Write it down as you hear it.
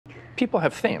people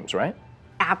have themes, right?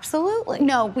 Absolutely.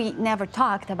 No, we never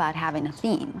talked about having a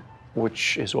theme.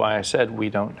 Which is why I said we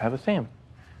don't have a theme.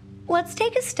 Let's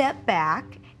take a step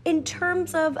back. In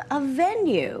terms of a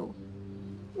venue,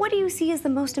 what do you see as the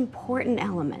most important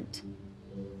element?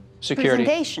 Security.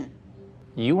 Presentation.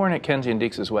 You weren't at Kenzie and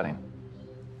Deeks' wedding.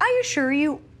 I assure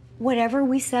you, whatever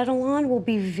we settle on will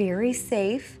be very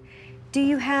safe. Do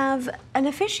you have an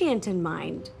officiant in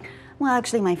mind? Well,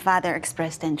 actually, my father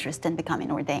expressed interest in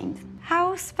becoming ordained.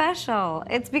 How special.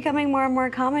 It's becoming more and more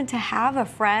common to have a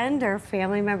friend or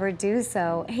family member do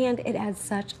so, and it adds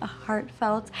such a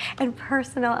heartfelt and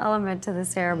personal element to the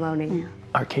ceremony. Yeah.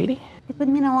 Arcady? It would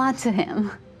mean a lot to him.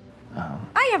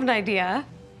 I have an idea.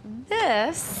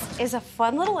 This is a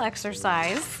fun little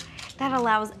exercise that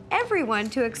allows everyone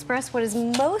to express what is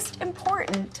most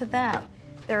important to them.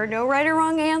 There are no right or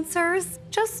wrong answers,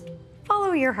 just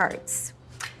follow your hearts.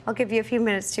 I'll give you a few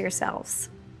minutes to yourselves.